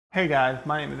Hey guys,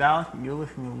 my name is Alex and you're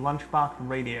listening to Lunchbox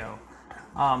Radio.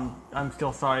 I'm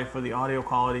still sorry for the audio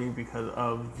quality because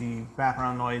of the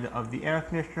background noise of the air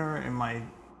conditioner in my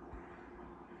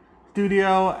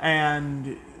studio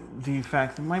and the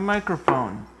fact that my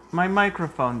microphone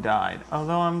died.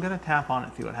 Although I'm gonna tap on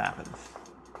it, see what happens.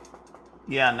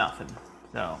 Yeah, nothing.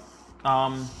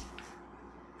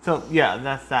 So yeah,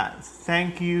 that's that.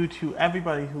 Thank you to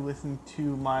everybody who listened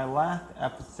to my last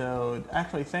episode.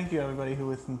 Actually, thank you everybody who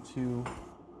listened to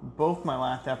both my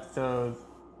last episodes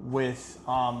with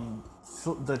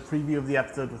the preview of the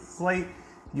episode with Slate.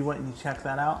 You went and checked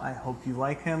that out. I hope you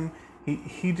like him.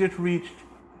 He just reached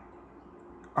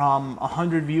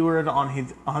 100 viewers on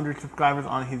his 100 subscribers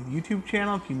on his YouTube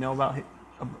channel. If you know about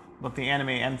the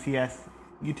Anime MCS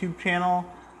YouTube channel,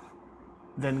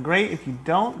 then great. If you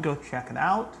don't, go check it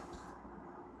out.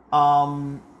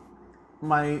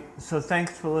 So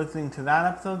thanks for listening to that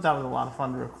episode. That was a lot of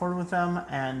fun to record with them,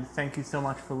 and thank you so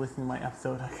much for listening to my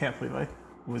episode. I can't believe I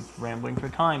was rambling for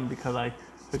time because I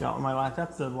forgot what my last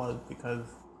episode was, because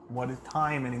what is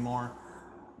time anymore?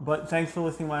 But thanks for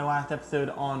listening to my last episode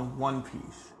on One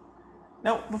Piece.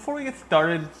 Now, before we get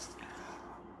started,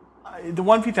 the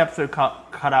One Piece episode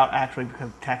cut out actually because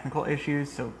of technical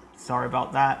issues, so sorry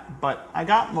about that. But I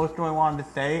got most of what I wanted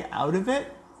to say out of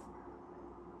it.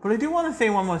 But I do want to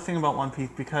say one more thing about One Piece,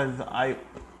 because I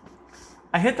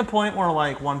hit the point where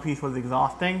like One Piece was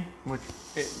exhausting, which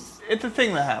it's a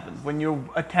thing that happens when you're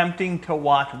attempting to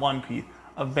watch One Piece.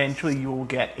 Eventually, you will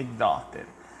get exhausted.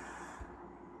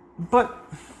 But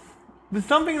there's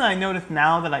something that I noticed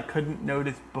now that I couldn't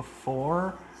notice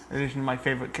before. In addition to my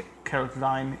favorite character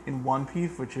design in One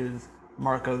Piece, which is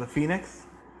Marco the Phoenix.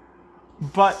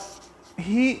 But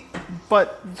the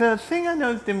thing I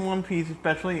noticed in One Piece,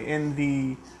 especially in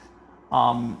the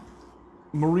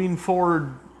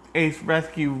Marineford Ace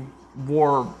Rescue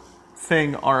War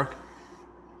thing arc,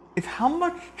 is how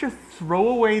much just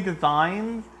throwaway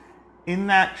designs in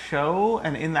that show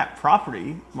and in that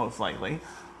property, most likely,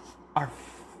 are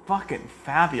fucking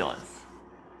fabulous.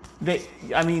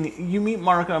 You meet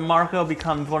Marco, and Marco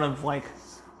becomes one of like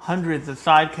hundreds of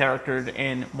side characters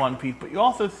in One Piece, but you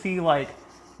also see like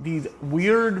these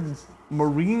weird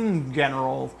marine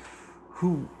generals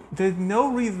who there's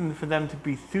no reason for them to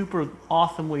be super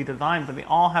awesomely designed, but they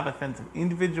all have a sense of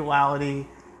individuality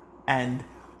and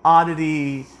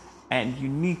oddity and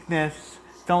uniqueness.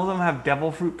 Some of them have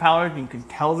devil fruit powers, and you can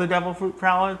tell they're devil fruit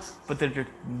powers, but they're just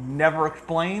never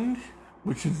explained,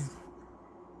 which is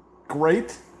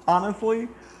great, honestly.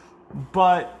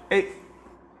 But it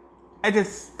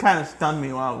just kind of stunned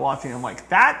me when I was watching. I'm like,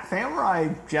 that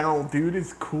samurai general dude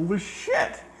is cool as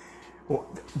shit. Well,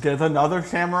 there's another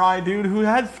samurai dude who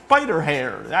has spider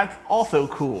hair. That's also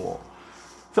cool.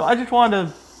 So I just wanted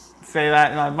to say that,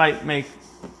 and I might make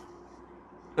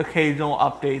occasional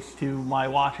updates to my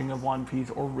watching of One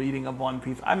Piece or reading of One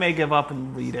Piece. I may give up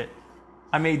and read it.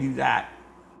 I may do that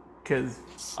because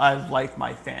I like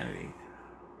my sanity.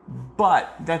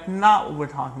 But that's not what we're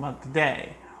talking about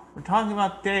today. We're talking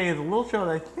about today is a little show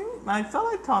that I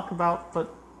thought I'd talk about,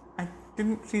 but I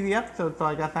didn't see the episode, so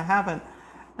I guess I haven't.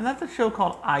 And that's a show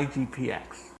called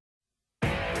Igpx.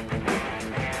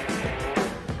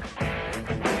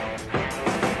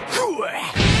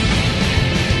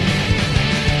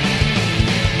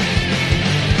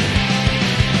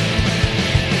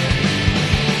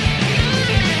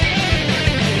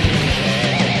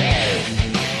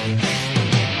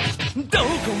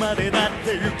 までだっ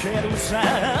て行けるさ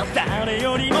誰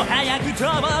よりも早く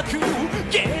届く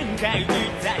限界自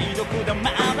体どこだ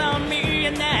まだ見え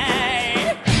ない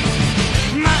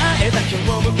前だけ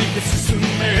を向いて進め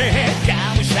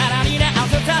がむしゃらになっ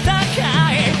て戦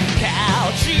え勝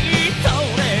ち取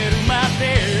れるまで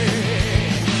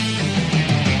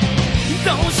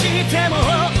どうしても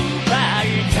奪い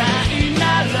たいな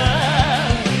ら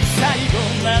最後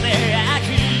まで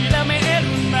諦める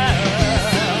な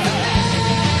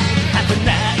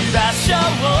場所を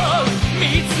見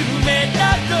つめた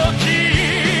時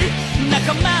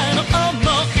仲間の想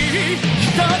い一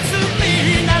つに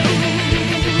なる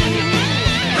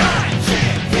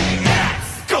Igpx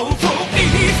Go for it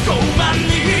Go on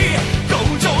me 道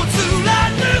場貫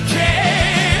け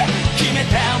決め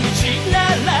た道な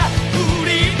ら振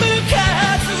り向か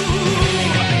ず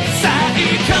最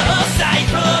高最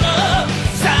高の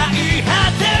最果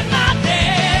てまで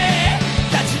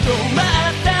立ち止まっ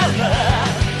たら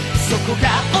そこが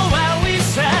終わり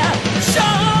さ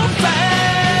Showtime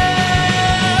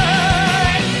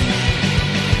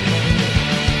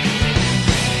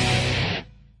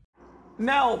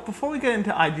Now, before we get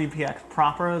into Igpx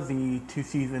proper, the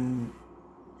 2-season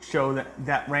show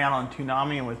that ran on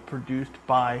Toonami and was produced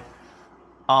by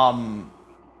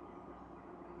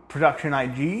Production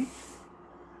IG.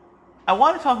 I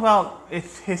want to talk about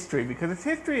its history because its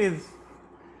history is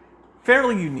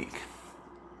fairly unique.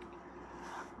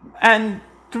 And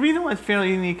the reason why it's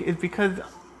fairly unique is because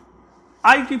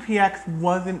Igpx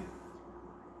wasn't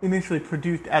initially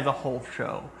produced as a whole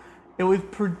show. It was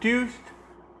produced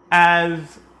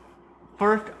as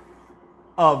first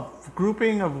a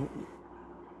grouping of,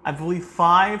 I believe,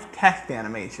 5 test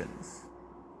animations.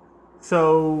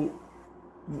 So,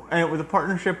 and it was a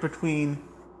partnership between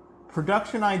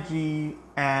Production IG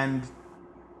and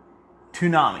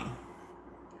Toonami.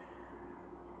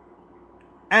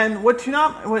 And what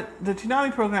the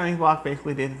Toonami programming block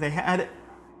basically did is they had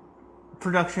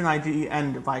Production IG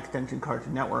and by extension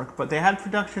Cartoon Network, but they had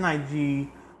Production IG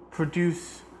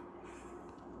produce,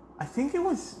 I think it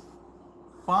was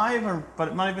 5 but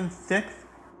it might have been 6,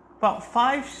 about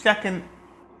 5-second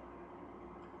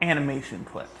animation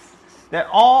clips that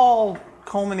all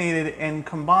culminated and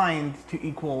combined to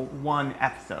equal 1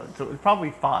 episode. So it was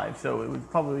probably 5, so it was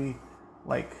probably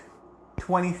like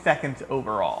 20 seconds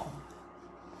overall.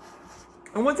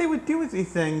 And what they would do with these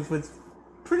things was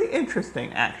pretty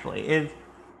interesting, actually, is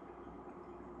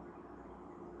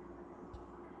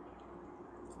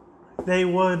they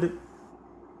would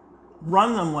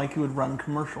run them like you would run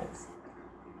commercials.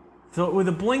 So it was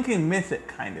a blink and miss it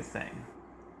kind of thing.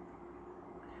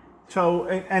 So,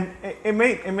 and it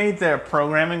made their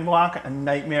programming block a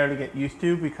nightmare to get used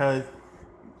to because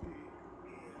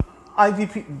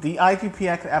the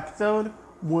Igpx episode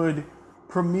would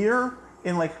premiere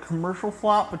in like a commercial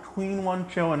slot between one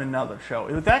show and another show.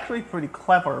 It was actually pretty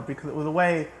clever because it was a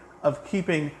way of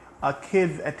keeping a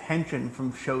kid's attention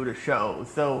from show to show.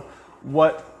 So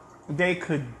what they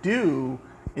could do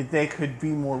is they could be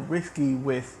more risky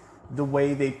with the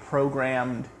way they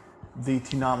programmed the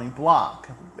Toonami block.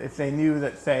 If they knew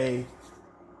that, say,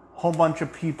 a whole bunch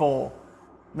of people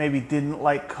maybe didn't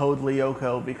like Code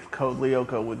Lyoko because Code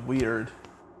Lyoko was weird,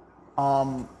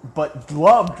 but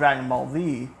loved Dragon Ball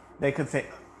Z, they could say,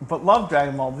 but loved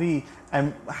Dragon Ball Z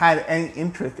and had any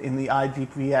interest in the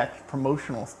Igpx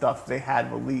promotional stuff they had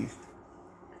released,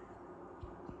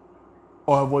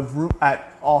 or was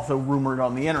also rumored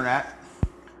on the internet,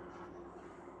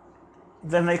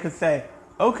 then they could say,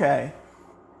 okay,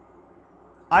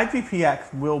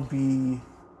 Igpx will be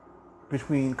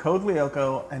between Code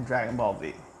Lyoko and Dragon Ball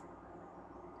Z,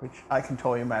 which I can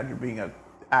totally imagine being an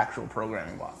actual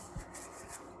programming block.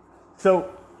 So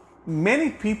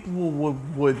many people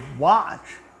would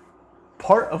watch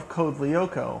part of Code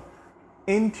Lyoko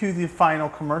into the final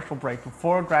commercial break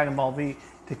before Dragon Ball Z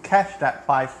to catch that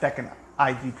 5-second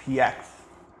Igpx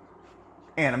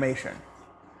animation.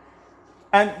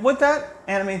 And what that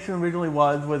animation originally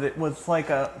was it was like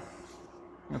a,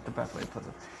 what's the best way to put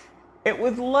this? It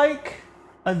was like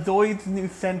a Zoids New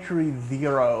Century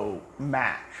Zero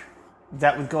match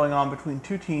that was going on between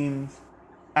 2 teams,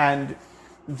 and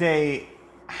they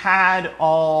had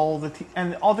all the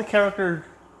characters,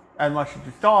 as much as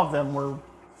you saw of them, were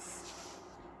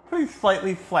pretty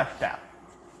slightly fleshed out.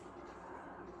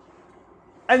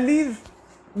 And these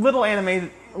little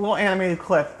animated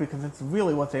clips, because it's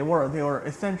really what they were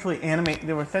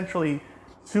essentially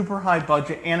super high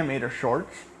budget animator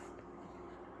shorts,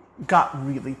 got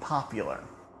really popular.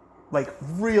 Like,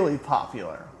 really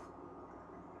popular.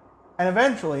 And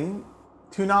eventually,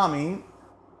 Toonami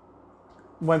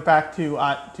went back to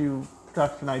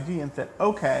Production IG and said,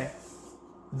 okay,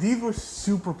 these were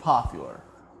super popular.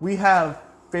 We have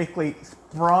basically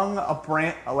sprung a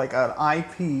brand, like an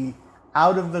IP,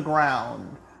 out of the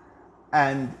ground,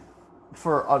 and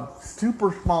for a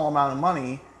super small amount of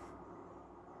money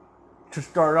to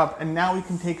start up, and now we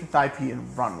can take this IP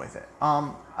and run with it.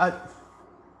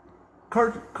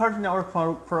 Cartoon Network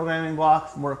programming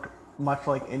blocks work much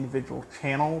like individual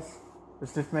channels,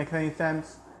 if this makes any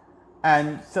sense.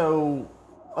 And so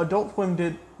Adult Swim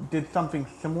did something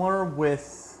similar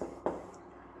with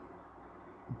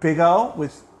Big O,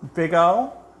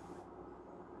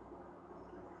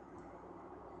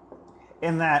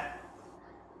 in that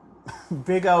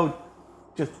Big O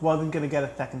just wasn't going to get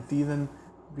a second season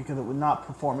because it was not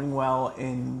performing well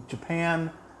in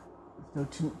Japan. So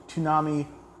Toonami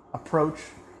approached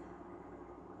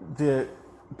the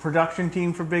production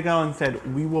team for Big O and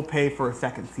said, we will pay for a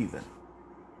second season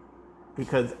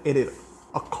because it is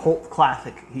a cult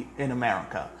classic in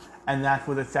America, and that's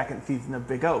where the second season of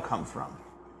Big O comes from.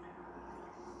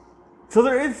 So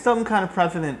there is some kind of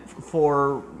precedent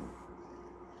for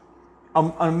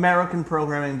an American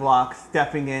programming block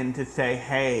stepping in to say,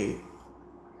 hey,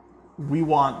 we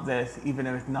want this even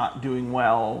if it's not doing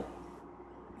well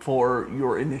for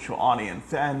your initial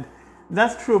audience. And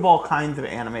that's true of all kinds of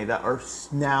anime that are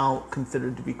now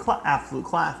considered to be absolute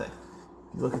classics.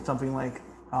 You look at something like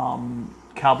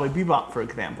Cowboy Bebop, for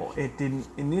example. It didn't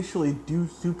initially do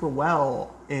super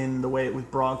well in the way it was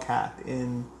broadcast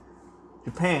in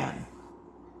Japan.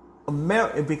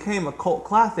 It became a cult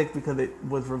classic because it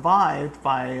was revived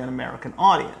by an American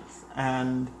audience.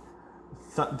 And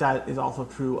that is also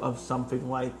true of something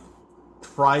like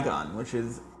Trigun, which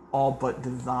is all but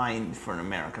designed for an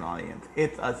American audience.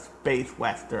 It's a space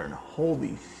western.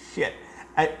 Holy shit.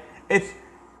 It's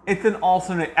an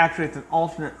alternate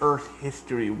Earth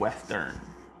history western.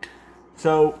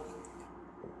 So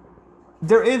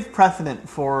there is precedent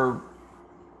for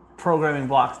programming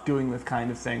blocks doing this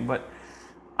kind of thing, but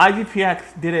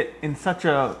Igpx did it in such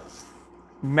a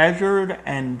measured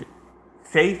and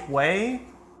safe way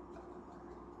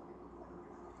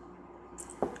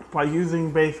by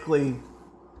using basically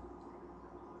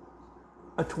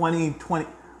a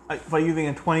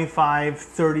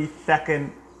 25-30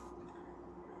 second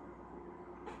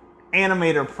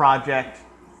animator project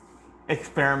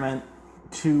experiment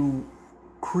to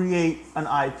create an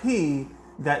IP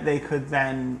that they could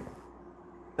then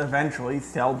eventually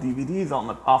sell DVDs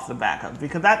off the back of,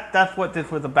 because that's what this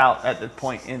was about at this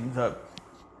point in the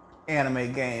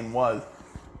anime game. Was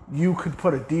you could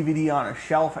put a DVD on a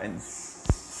shelf and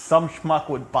some schmuck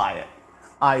would buy it.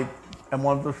 I am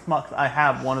one of the schmucks. I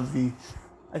have one of the,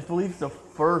 I believe, the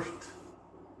first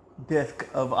disc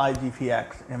of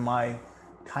Igpx in my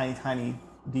tiny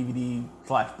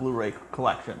DVD/Blu-ray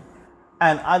collection,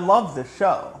 and I love this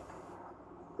show.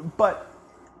 But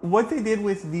what they did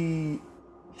with the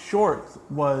shorts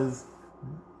was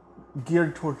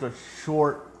geared towards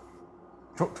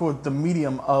towards the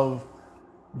medium of,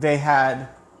 they had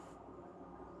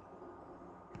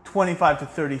 25 to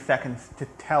 30 seconds to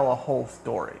tell a whole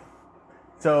story.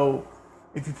 So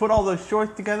if you put all those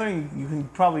shorts together, you can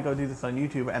probably go do this on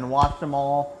YouTube and watch them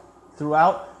all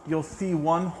throughout. You'll see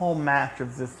one whole match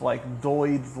of this like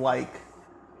Zoids-like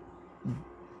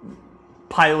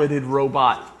piloted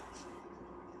robot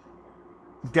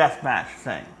deathmatch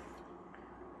thing.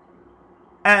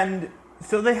 And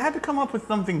so they had to come up with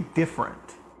something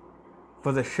different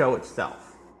for the show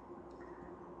itself.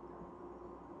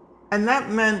 And that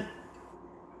meant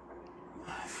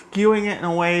skewing it in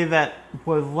a way that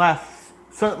was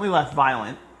certainly less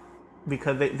violent,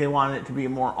 because they wanted it to be a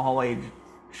more all-age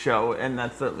show, and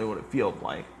that's certainly what it feels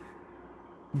like.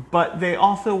 But they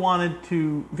also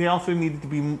needed to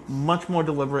be much more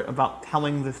deliberate about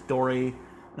telling the story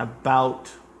and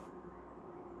about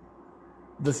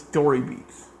the story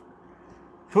beats.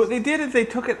 So what they did is they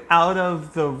took it out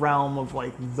of the realm of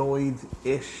like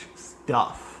Zoids-ish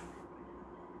stuff.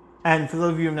 And for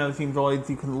those of you who have never seen Zoids,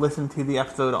 you can listen to the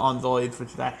episode on Zoids,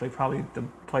 which is actually probably the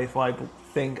place where I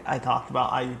think I talked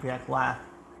about Igpx last.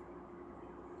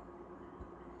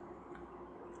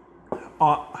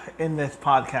 In this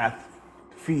podcast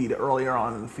feed, earlier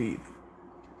on in the feed.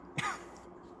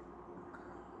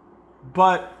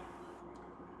 But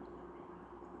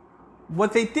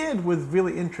what they did was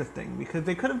really interesting, because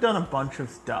they could have done a bunch of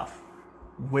stuff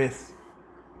with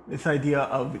this idea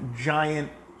of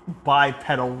giant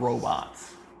bipedal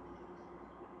robots.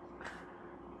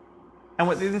 And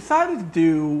what they decided to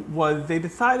do was they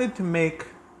decided to make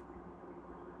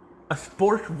a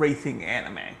sports racing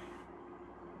anime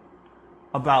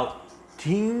about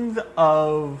teams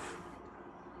of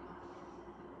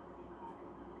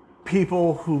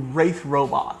people who race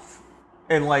robots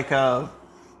in like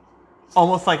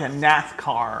almost like a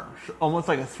NASCAR, almost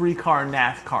like a 3-car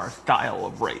NASCAR style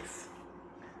of race.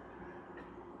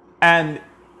 And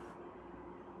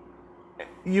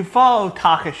you follow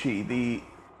Takashi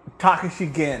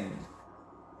Gin,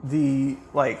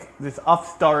 this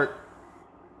upstart,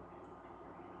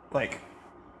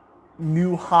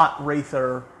 new hot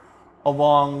racer,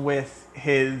 along with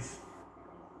his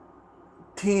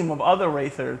team of other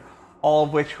racers, all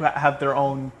of which have their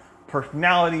own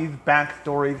personalities,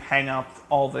 backstories, hang-ups,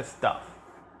 all this stuff.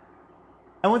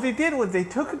 And what they did was they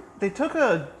took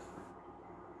a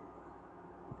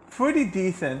pretty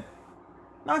decent,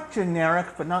 not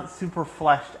generic, but not super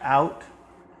fleshed out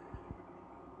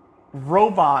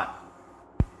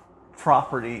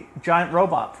giant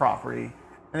robot property,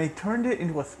 and they turned it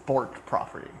into a sports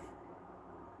property.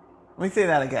 Let me say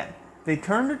that again. They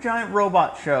turned a giant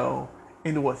robot show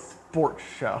into a sports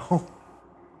show.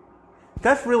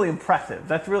 That's really impressive.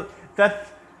 That's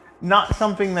not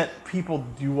something that people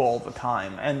do all the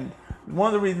time. And one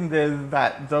of the reasons is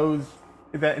that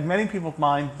in many people's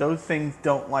minds, those things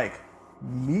don't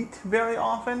meet very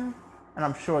often. And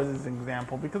I'm sure there's an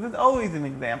example, because there's always an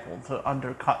example to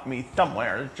undercut me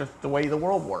somewhere. It's just the way the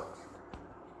world works.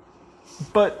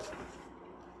 But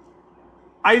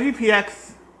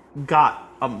Igpx got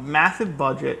a massive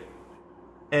budget,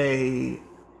 a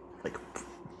like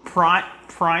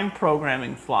prime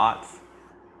programming slots,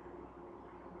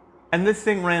 and this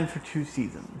thing ran for 2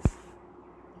 seasons.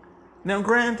 Now,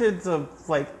 granted, the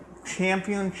like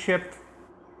championship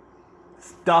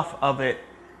stuff of it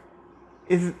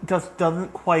just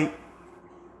doesn't quite.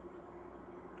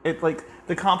 It like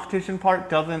the competition part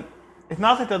doesn't. It's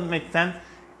not that it doesn't make sense.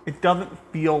 It doesn't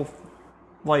feel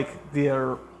like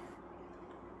their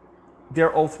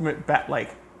ultimate bet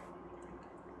like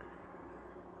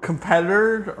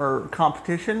competitors or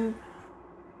competition.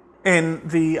 In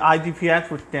the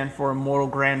Igpx, which stands for Immortal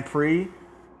Grand Prix,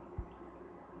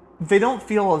 they don't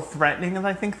feel as threatening as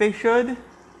I think they should.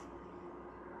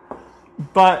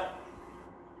 But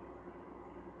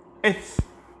it's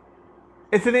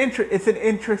an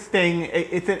interesting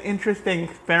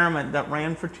experiment that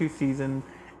ran for 2 seasons.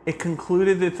 It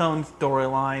concluded its own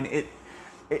storyline.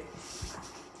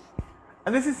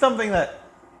 And this is something that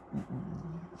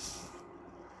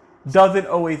doesn't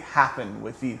always happen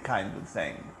with these kinds of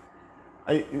things.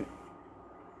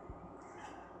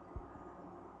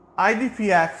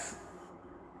 Igpx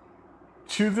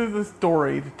chooses a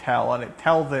story to tell, and it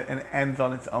tells it and ends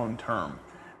on its own term.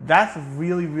 That's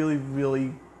really, really,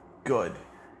 really good.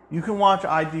 You can watch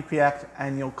Igpx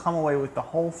and you'll come away with the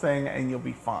whole thing and you'll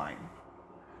be fine.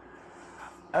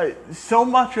 So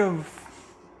much of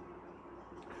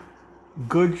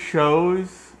good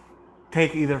shows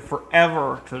take either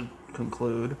forever to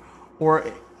conclude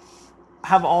or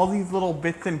have all these little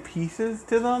bits and pieces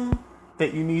to them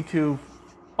that you need to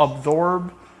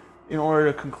absorb in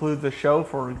order to conclude the show.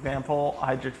 For example,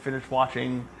 I just finished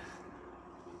watching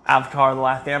Avatar: The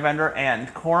Last Airbender and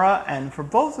Korra, and for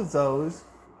both of those,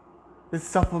 there's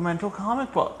supplemental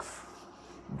comic books.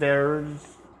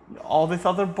 There's all this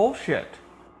other bullshit.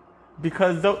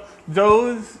 Because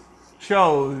those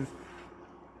shows,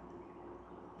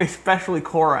 especially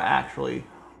Korra actually,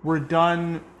 were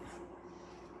done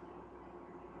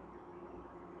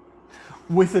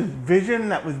with a vision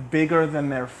that was bigger than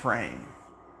their frame.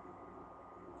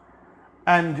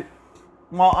 And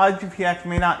while Igpx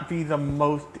may not be the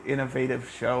most innovative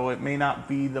show, it may not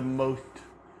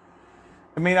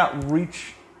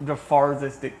reach the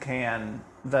farthest it can,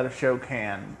 that a show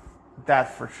can,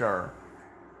 that's for sure.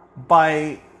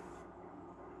 By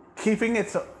keeping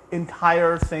its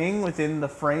entire thing within the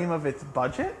frame of its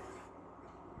budget,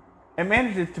 it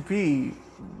manages to be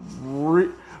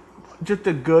just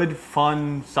a good,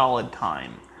 fun, solid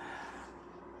time.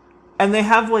 And they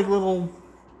have like little,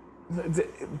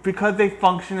 because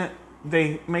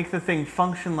they make the thing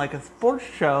function like a sports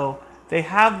show, they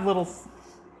have little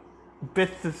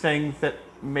bits of things that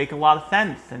make a lot of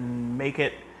sense and make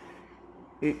it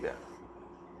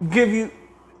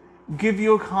give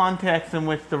you a context in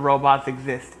which the robots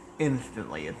exist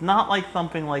instantly. It's not like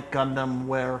something like Gundam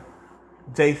where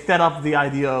they set up the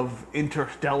idea of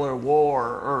interstellar war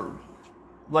or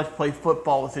let's play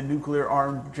football with a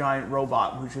nuclear-armed giant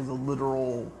robot, which is a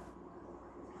literal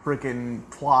freaking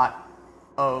plot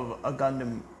of a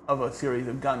Gundam, of a series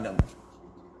of Gundam.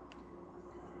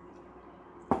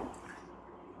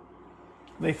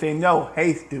 They say, no,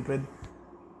 hey, stupid.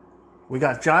 We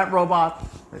got giant robots,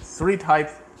 there's 3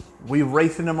 types, we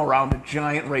racing them around a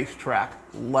giant racetrack.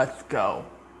 Let's go.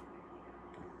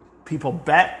 People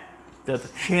bet there's a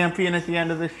champion at the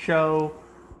end of the show.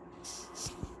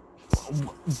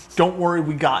 Don't worry,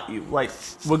 we got you. Like,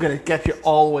 we're gonna get you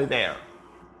all the way there.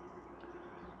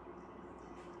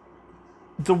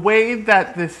 The way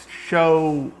that this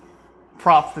show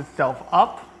props itself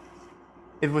up,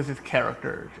 it was its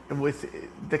characters. It was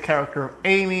the character of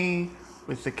Amy,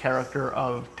 with the character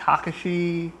of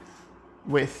Takashi,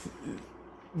 with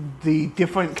the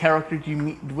different characters you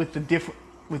meet, with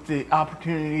the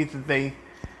opportunities that they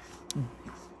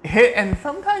hit and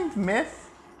sometimes miss,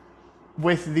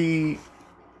 with the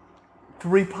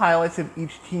 3 pilots of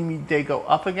each team they go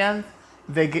up against.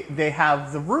 They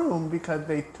have the room because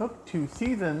they took 2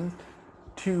 seasons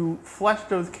to flesh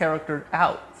those characters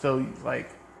out. So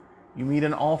like, you meet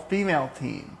an all-female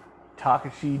team.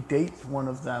 Takashi dates one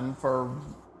of them for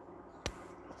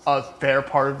a fair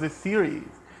part of the series.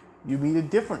 You meet a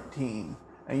different team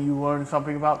and you learn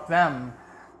something about them.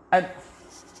 And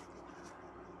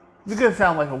it's gonna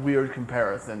sound like a weird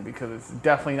comparison because it's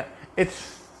definitely not.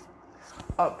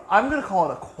 I'm gonna call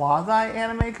it a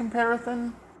quasi-anime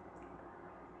comparison.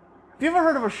 Have you ever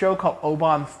heard of a show called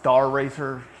Oban Star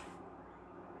Racers?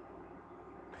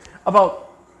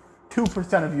 About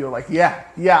 2% of you are like, yeah,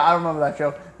 I remember that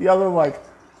show. The other, like,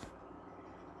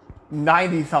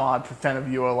 90 some odd percent of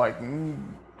you are like,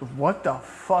 what the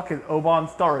fuck is Oban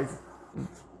Star Racer?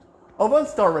 Oban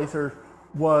Star Racer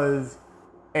was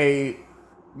a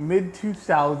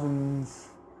mid-2000s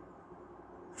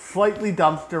slightly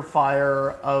dumpster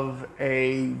fire of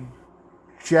a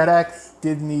JetX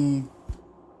Disney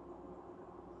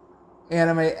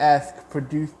anime-esque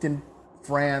produced in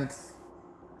France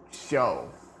show.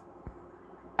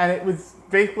 And it was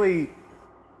basically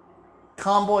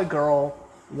tomboy girl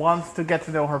wants to get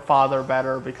to know her father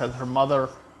better because her mother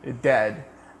is dead.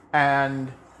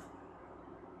 And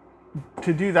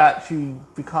to do that, she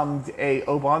becomes a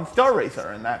Oban Star Racer.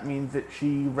 And that means that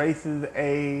she races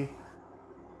a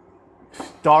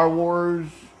Star Wars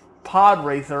pod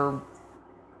racer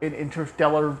in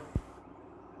interstellar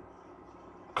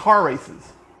car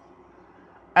races.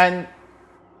 And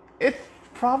it's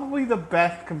probably the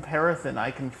best comparison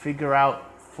I can figure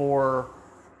out for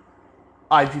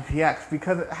Igpx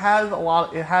because it has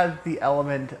the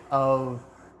element of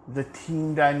the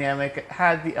team dynamic, it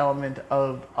has the element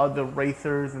of other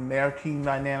racers and their team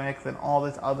dynamics and all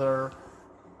this other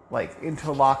like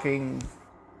interlocking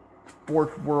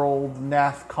sports world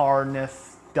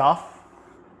NASCAR-ness stuff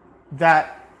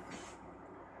that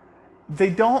they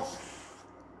don't.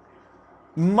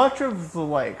 Much of the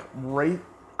like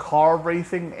car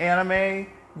racing anime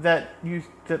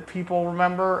that people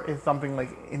remember is something like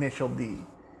Initial D,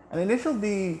 and Initial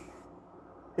D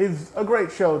is a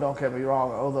great show. Don't get me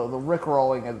wrong, although the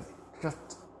rickrolling is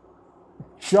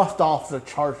just off the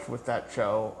charts with that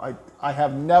show. I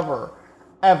have never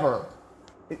ever,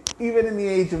 even in the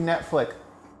age of Netflix,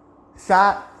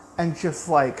 sat and just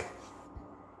like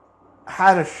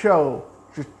had a show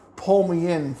just pull me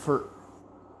in for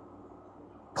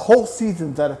whole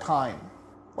seasons at a time.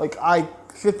 Like, I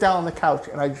sit down on the couch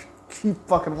and I just keep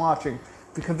fucking watching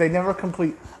because they never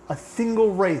complete a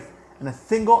single race in a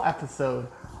single episode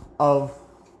of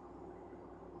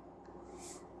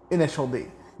Initial D.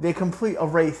 They complete a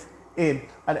race in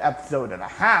an episode and a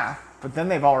half, but then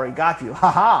they've already got you.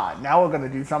 Haha, now we're going to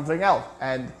do something else.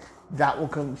 And that will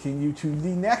continue to the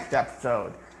next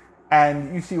episode.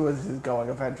 And you see where this is going.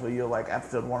 Eventually, you're like,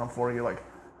 episode 104, you're like,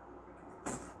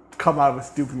 come out of a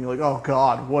stupor and you're like, oh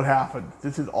God, what happened?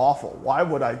 This is awful. Why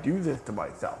would I do this to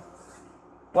myself?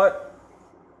 But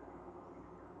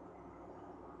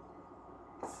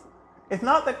it's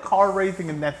not that car racing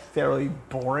is necessarily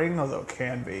boring, although it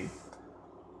can be.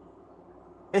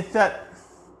 It's that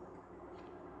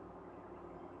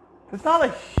there's not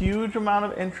a huge amount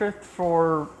of interest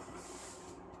for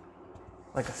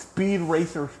like a Speed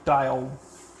Racer style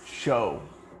show.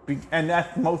 And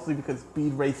that's mostly because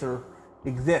Speed Racer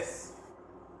exists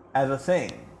as a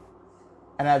thing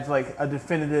and as like a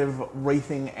definitive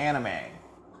racing anime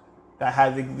that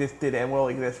has existed and will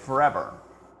exist forever.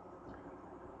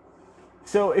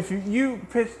 So if you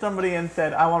pitch somebody and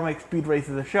said, I want to make Speed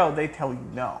Racer a show, they tell you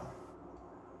no.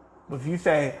 But if you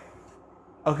say,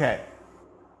 okay,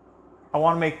 I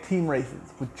want to make team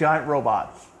races with giant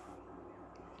robots,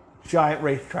 giant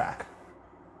racetrack,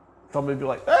 somebody would be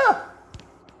like,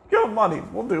 give them money,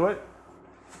 we'll do it.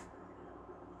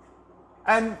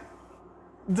 And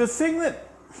the thing that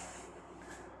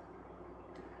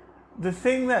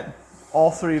all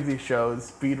three of these shows,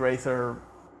 Speed Racer,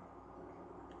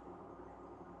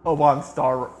 Oban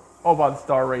Star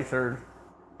Racer,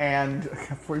 and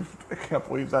I can't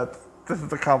believe that this is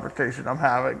the conversation I'm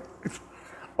having.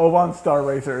 Oban Star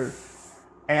Racer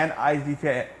and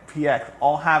Igpx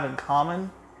all have in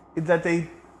common is that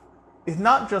it's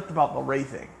not just about the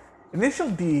racing.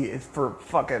 Initial D is for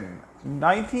fucking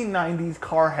 1990s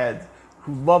car heads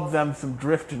who love them some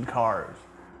drifting cars.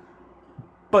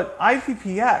 But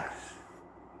Igpx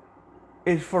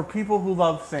is for people who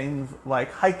love things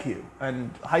like Haikyuu.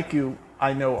 And Haikyuu,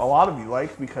 I know a lot of you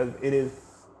like because it is,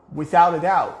 without a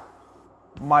doubt,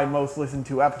 my most listened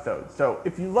to episode. So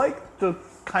if you like the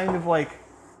kind of like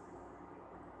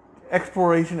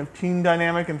exploration of team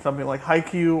dynamic in something like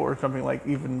Haikyuu or something like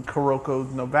even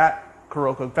Kuroko's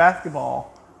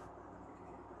basketball,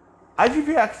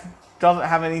 Igpx doesn't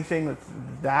have anything that's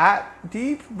that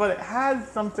deep, but it has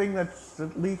something that's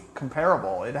at least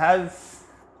comparable. It has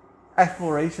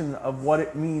exploration of what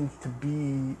it means to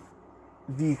be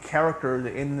these characters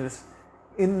in the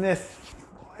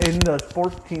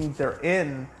sports teams they're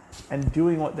in and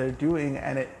doing what they're doing,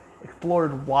 and it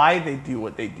explored why they do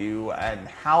what they do and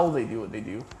how they do what they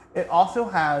do. It also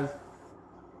has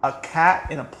a cat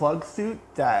in a plug suit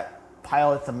that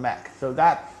pilots a mech, so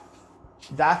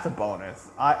that's a bonus.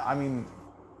 I mean,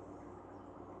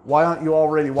 why aren't you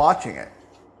already watching it?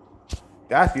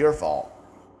 that's your fault.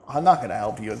 I'm not going to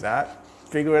help you with that.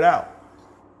 Figure it out.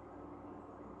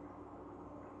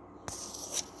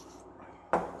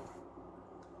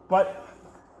 But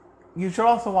you should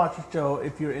also watch the show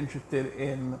if you're interested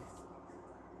in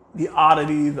the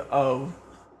oddities of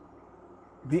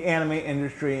the anime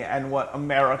industry and what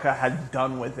America has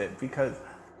done with it, because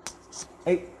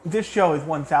this show is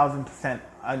 1000%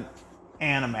 an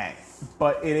anime,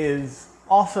 but it is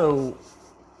also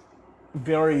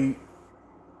very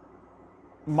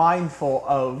mindful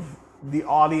of the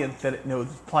audience that it knows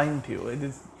it's playing to.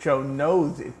 This show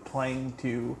knows it's playing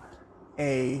to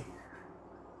a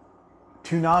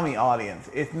Toonami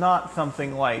audience. It's not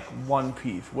something like One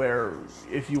Piece, where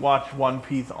if you watch One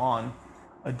Piece on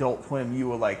Adult Swim, you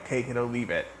will like take it or leave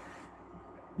it,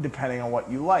 depending on what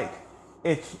you like.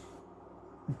 It's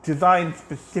designed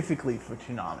specifically for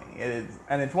Toonami. It is,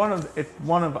 and it's one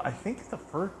of I think it's the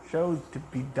first shows to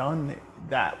be done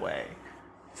that way.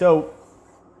 So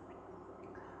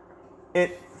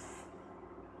and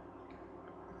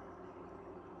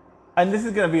this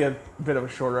is going to be a bit of a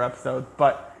shorter episode,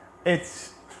 but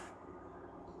it's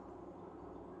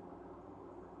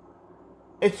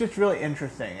just really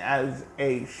interesting as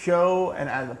a show and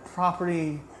as a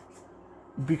property,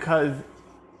 because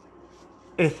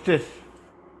it's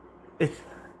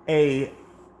a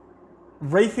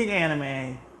racing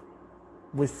anime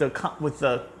with the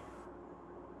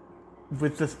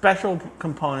special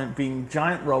component being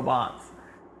giant robots,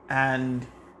 and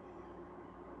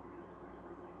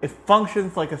it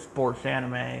functions like a sports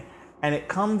anime. And it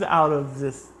comes out of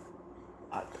this,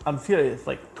 I'm serious,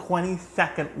 like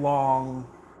 20-second long,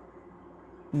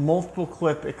 multiple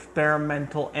clip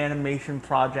experimental animation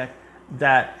project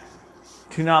that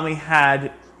Toonami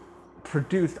had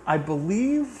produced, I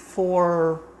believe,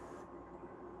 for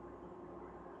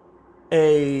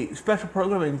a special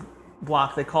programming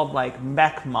block they called like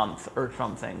Mech Month or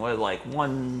something, where like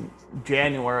one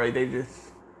January they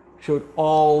just showed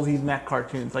all these mech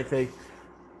cartoons. Like they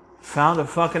found a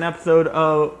fucking episode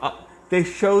of they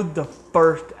showed the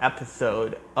first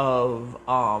episode of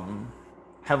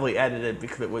heavily edited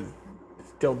because it was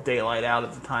still daylight out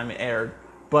at the time it aired,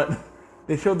 but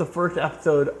they showed the first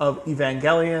episode of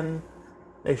Evangelion.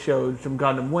 They showed some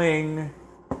Gundam Wing.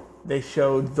 They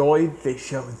showed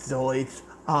Zoids.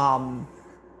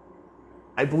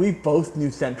 I believe both New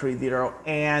Century Zero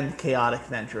and Chaotic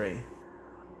Century.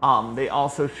 They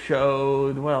also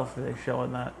showed, what else did they show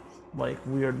in that like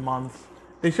weird month?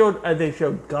 They showed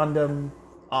Gundam,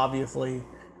 obviously.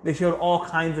 They showed all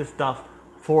kinds of stuff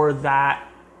for that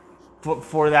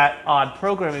odd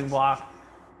programming block,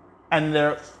 and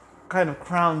their kind of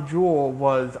crown jewel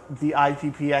was the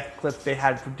Igpx clips they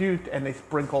had produced, and they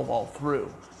sprinkled all through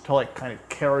to like kind of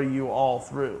carry you all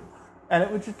through. And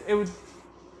it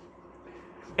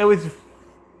was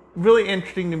really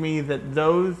interesting to me that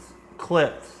those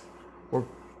clips were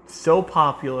so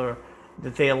popular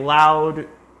that they allowed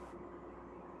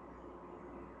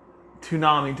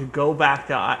Toonami to go back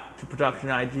to Production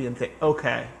IG and say,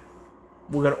 okay,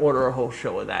 we're going to order a whole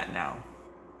show of that now.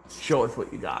 Show us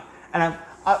what you got. And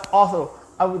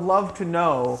I would love to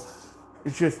know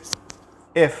just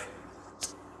if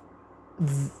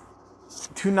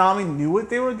Toonami knew what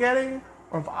they were getting,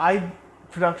 or if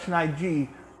Production IG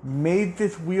made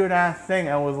this weird ass thing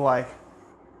and was like,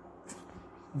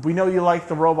 we know you like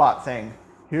the robot thing.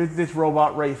 Here's this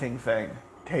robot racing thing.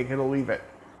 Take it or leave it.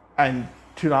 And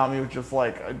Toonami was just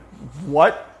like,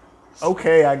 what?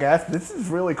 Okay, I guess. This is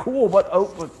really cool, but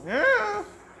yeah.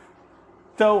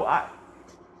 So,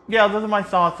 yeah, those are my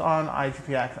thoughts on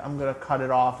Igpx. I'm going to cut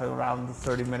it off at around the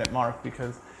 30-minute mark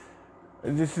because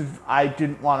I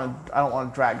don't want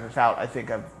to drag this out. I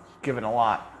think I've given a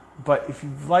lot. But if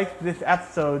you liked this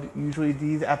episode, usually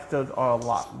these episodes are a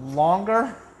lot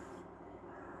longer,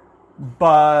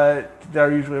 but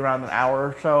they're usually around an hour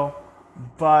or so.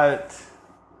 But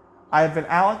I've been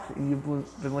Alex, and you've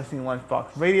been listening to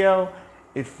Lunchbox Radio.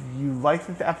 If you like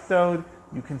this episode,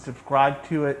 you can subscribe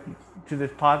to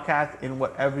this podcast in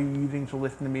whatever you're using to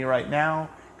listen to me right now.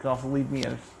 You can also leave me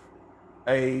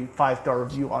a 5-star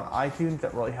review on iTunes.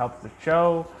 That really helps the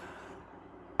show.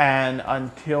 And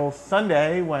until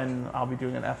Sunday, when I'll be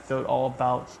doing an episode all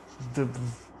about the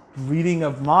reading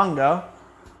of manga,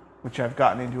 which I've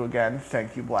gotten into again.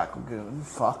 Thank you, Black Lagoon.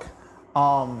 Fuck.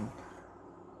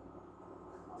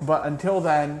 But until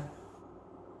then,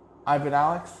 I've been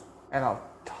Alex, and I'll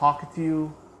talk to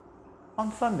you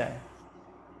on Sunday.